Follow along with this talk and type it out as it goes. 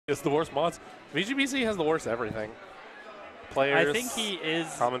It's the worst mods. VGBC has the worst everything. Players. I think he is.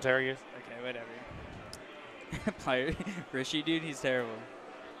 Commentaries. Okay, whatever. Player Rishi, dude, he's terrible.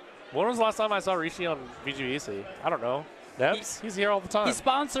 When was the last time I saw Rishi on VGBC? I don't know. Nebs? He's here all the time. He's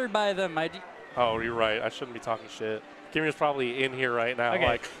sponsored by them. Oh, you're right. I shouldn't be talking shit. Kimir's probably in here right now. Okay,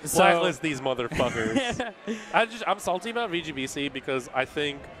 Like, so blacklist these motherfuckers. I'm salty about VGBC because I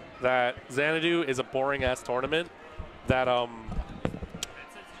think that Xanadu is a boring ass tournament that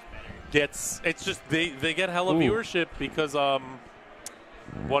it's just they get hella viewership because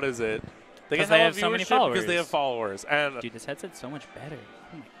what is it? They get hella have so many viewership because they have followers. And dude, this headset's so much better.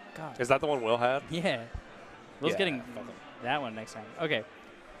 Oh my god. Is that the one Will had? Yeah. Will's Yeah. getting that one next time. Okay.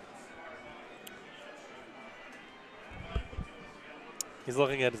 He's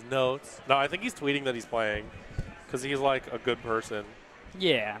looking at his notes. No, I think he's tweeting that he's playing because he's like a good person.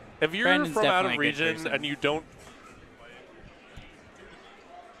 Yeah. If you're Brandon's from out definitely of a good region person. and you don't,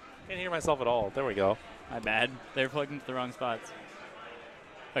 can't hear myself at all. There we go. My bad. They're plugged into the wrong spots.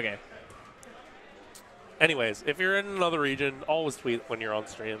 Okay. Anyways, if you're in another region, always tweet when you're on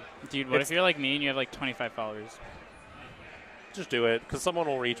stream. Dude, what if you're like me and you have like 25 followers? Just do it because someone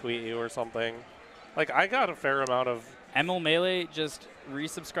will retweet you or something. Like I got a fair amount of. Emil Melee just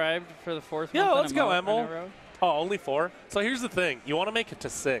resubscribed for the fourth Yeah, month let's go, in a Emil. row. Oh, only 4? So here's the thing. You want to make it to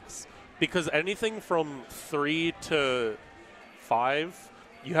 6 because anything from 3 to 5,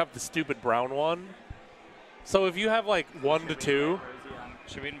 you have the stupid brown one. So if you have like 1 to 2.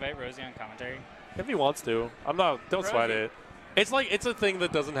 Should we invite Rosie on commentary? If he wants to. I'm not, don't sweat Rosie. it. It's like, it's a thing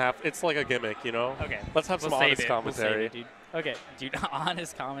that doesn't have, it's like a gimmick, you know? Okay. Let's have some We'll save honest it. commentary. We'll save it, dude. Okay, dude,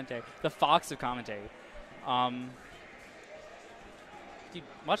 honest commentary. The Fox of commentary. Dude,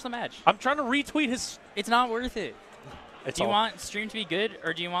 watch the match. I'm trying to retweet his. It's not worth it. It's Do you all- want stream to be good,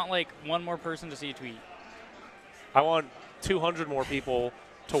 or do you want like one more person to see a tweet? I want 200 more people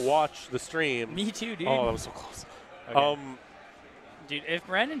to watch the stream. Me too, dude. Oh, that was so close. Okay. Dude, if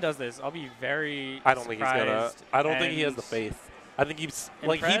Brandon does this, I'll be very I don't think he's gonna. surprised I don't think he has and the faith. I think he's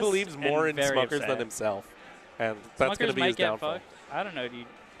like he impressed believes more in and very Smuckers upset. than himself, and that's gonna Smuckers be might his get downfall. fucked. I don't know, dude.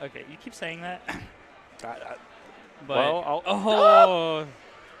 Okay, you keep saying that. But Well, oh,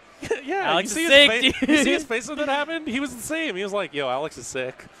 yeah, Alex you is see his sick, face, dude. you see his face when that happened? He was the same. He was like, "Yo, Alex is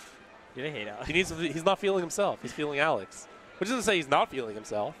sick. dude, I hate Alex. He's not feeling himself. He's feeling Alex." Which doesn't say he's not feeling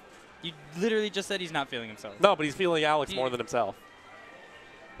himself. You literally just said he's not feeling himself. No, but he's feeling Alex Dude. more than himself.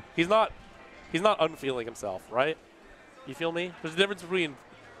 He's not unfeeling himself, right? You feel me? There's a difference between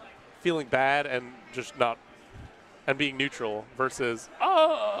feeling bad and just not, and being neutral versus,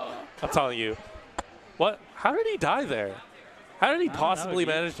 oh, I'm telling you. What? How did he die there? How did he I don't possibly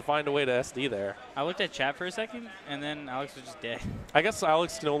know, dude. manage to find a way to SD there? I looked at chat for a second, and then Alex was just dead. I guess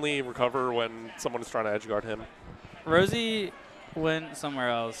Alex can only recover when someone is trying to edgeguard him. Rosie went somewhere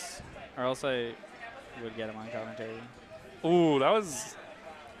else, or else I would get him on commentary. Ooh, that was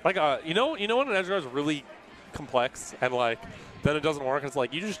like you know when an edgeguard is really complex and like then it doesn't work. It's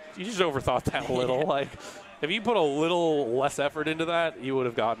like you just overthought that a little. Yeah. Like if you put a little less effort into that, you would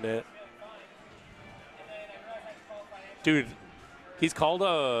have gotten it. Dude, he's called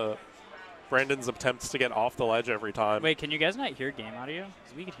Brandon's attempts to get off the ledge every time. Wait, can you guys not hear game audio?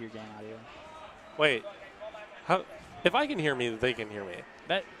 'Cause we could hear game audio. Wait, how? If I can hear me, they can hear me,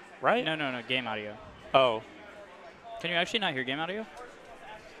 That right? no, game audio. Oh, Can you actually not hear game audio?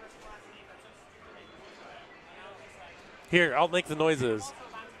 here, I'll make the noises.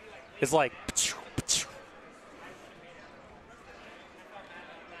 It's like.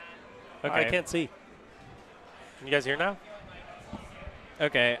 Okay. I can't see. Can you guys hear now?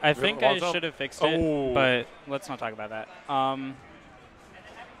 Okay, I think I should have fixed it, Oh. but let's not talk about that.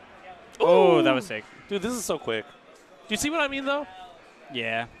 Oh, that was sick. Dude, this is so quick. Do you see what I mean, though?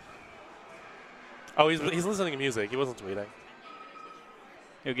 Yeah. Oh, he's listening to music. He wasn't tweeting.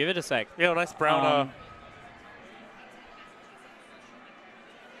 Yo, give it a sec. Yeah, nice brown,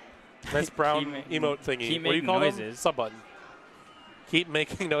 nice brown Keep emote thingy. keep What do you making call them? noises. Sub button. Keep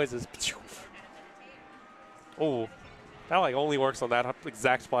making noises. Oh, that like only works on that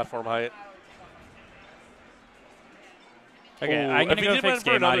exact platform height. Okay, Ooh, I'm if gonna he go did fix went for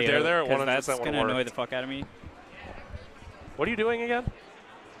game another audio dare there, it 'cause 100% that's would've gonna annoy worked. the fuck out of me. What are you doing again?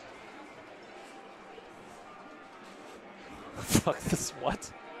 Fuck this,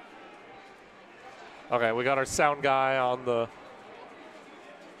 what? Okay, we got our sound guy on the...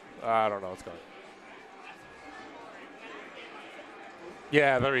 I don't know what's going on.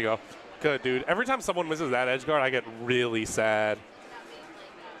 Yeah, there we go. Good, dude. Every time someone misses that edge guard, I get really sad.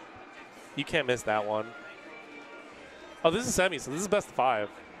 You can't miss that one. Oh, this is semi, so this is best of 5.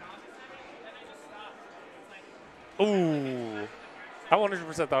 Ooh. I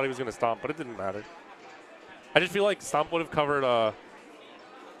 100% thought he was going to stomp, but it didn't matter. I just feel like stomp would have covered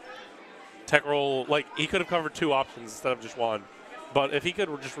tech roll. Like, he could have covered 2 options instead of just 1. But if he could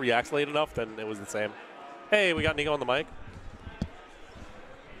just react late enough, then it was the same. Hey, we got Nico on the mic.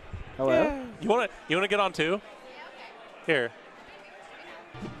 Hello? Yeah. You wanna get on too? Here.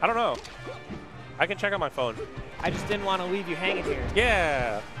 I don't know. I can check on my phone. I just didn't want to leave you hanging here.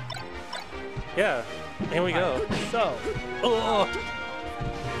 Yeah. Yeah. Here we go. So, Ugh.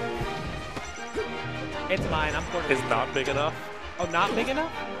 it's mine. I'm Puerto Is Rican. not big enough. Oh, not big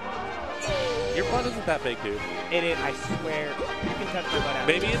enough? Your butt isn't that big, dude. It is. I swear. You can touch my butt out.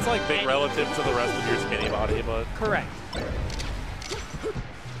 Maybe it's like big relative to the rest of your skinny body, but Correct.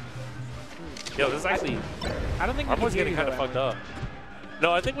 yo, this is actually I don't think we our can boy's hear getting you, kind of though, fucked up.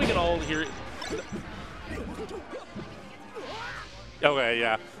 No, I think we can all hear. Okay,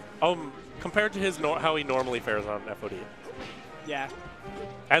 yeah. Compared to his how he normally fares on FOD. Yeah.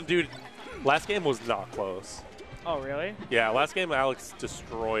 And dude, last game was not close. Oh, really? Yeah, last game Alex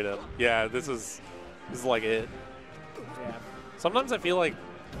destroyed him. Yeah, this is like it. Yeah. Sometimes I feel like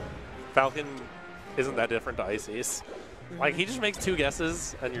Falcon isn't that different to Ices. Like, he just makes 2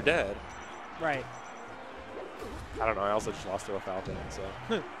 guesses and you're dead. Right. I don't know. I also just lost to a Falcon, so.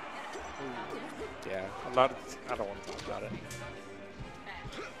 Yeah, I don't want to talk about it.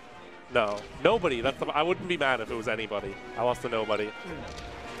 No, nobody. I wouldn't be mad if it was anybody. I lost to nobody.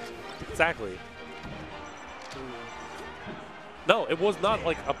 Exactly. No, it was not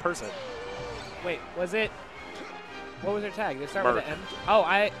like a person. Wait, was it? What was their tag? Did it start Merc. with an M? Oh,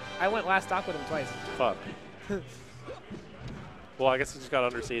 I went last stock with him twice. Fuck. Well, I guess he just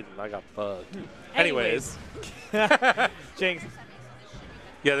got underseeded and I got fucked. Anyways. Jinx.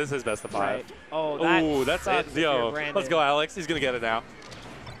 Yeah, this is best of 5. Right. Oh, that Ooh, that's sucks it. if you're Yo, Brandon. let's go, Alex. He's going to get it now.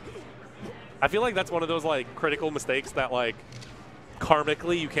 I feel like that's one of those, like, critical mistakes that, like,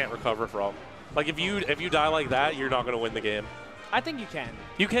 karmically you can't recover from. Like, if you die like that, you're not going to win the game. I think you can.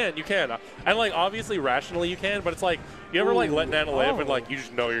 You can. And, like, obviously, rationally you can, but it's like, you ever, like, let Nana live and, like, you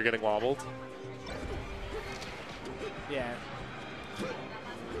just know you're getting wobbled? Yeah.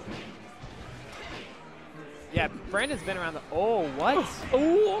 Yeah, Brandon's been around the. Oh, what?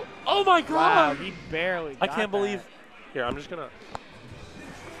 Oh my Wow, god! he barely. I got can't believe. that. Here, I'm just gonna.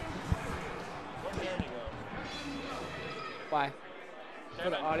 Why? For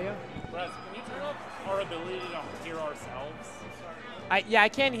the audio? Brez, can you turn up our ability to hear ourselves? I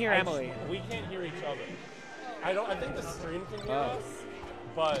can't hear Emily. We can't hear each other. I think the stream can hear Oh. us,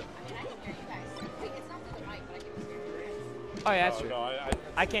 but. Oh yeah, that's Oh, true. no,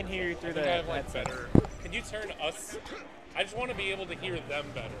 I can't hear you through I the think I have like headset. better. Can you turn us? I just want to be able to hear them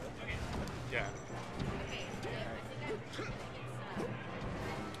better. Yeah.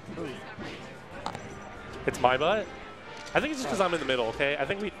 It's my butt? I think it's just because I'm in the middle, okay? I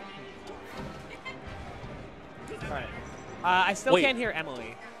think we... All right. I still Wait. can't hear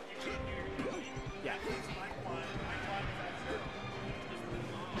Emily. Yeah.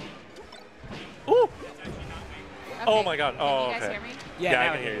 Ooh! Okay. Oh my god. Oh, Can you guys okay. hear me? Yeah, Yeah,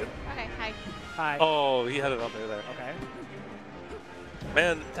 now I can hear you. Okay, hi. Hi. Oh, he had it up there. Okay.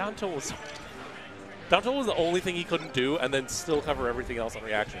 Man, down tilt was the only thing he couldn't do, and then still cover everything else on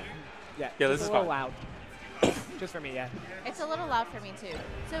reaction. Yeah. Yeah, just this is a little fine. loud. Just for me, yeah. It's a little loud for me too.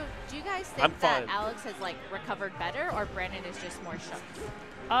 So, do you guys I'm think that fine. Alex has like recovered better, or Brandon is just more shook?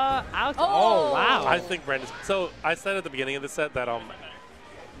 Alex. Oh. Oh, wow. I think Brandon's... So, I said at the beginning of the set that,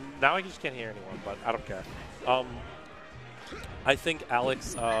 now I just can't hear anyone, but I don't care. I think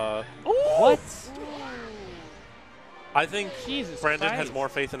Alex, What? I think Jesus Brandon Christ. has more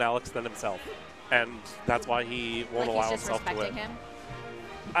faith in Alex than himself, and that's why he won't Like allow he's just himself to respecting win. him?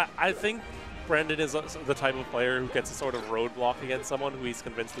 I think Brandon is the type of player who gets a sort of roadblock against someone who he's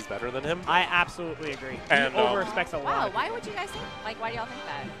convinced is better than him. I absolutely agree. And, he over-respects a Wow, lot. why would you guys think? Like, why do y'all think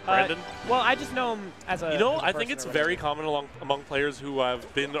that? Brandon? Well, I just know him as a. You know, as a I think person it's or very whatever. common among players who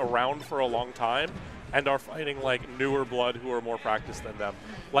have been around for a long time and are fighting like newer blood who are more practiced than them.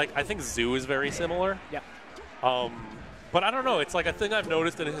 Like, I think Zoo is very similar. Yep. But I don't know. It's like a thing I've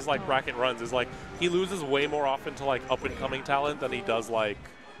noticed in his like bracket runs is like he loses way more often to like up and coming talent than he does like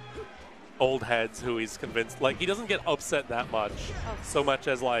old heads who he's convinced. Like, he doesn't get upset that much, so much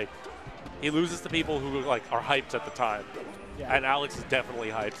as like he loses to people who like are hyped at the time. Yeah. And Alex is definitely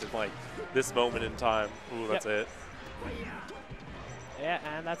hyped at like this moment in time. Ooh, that's it. Yeah,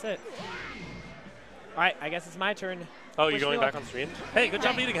 and that's it. All right, I guess it's my turn. Oh, you're Wish going me back luck. on stream? Hey, good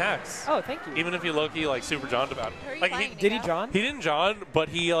job beating hacks. Oh, thank you. Even if you low-key like super John'd about it. Who are you Like playing, Did he Nico? John? he didn't John, but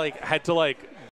he like had to like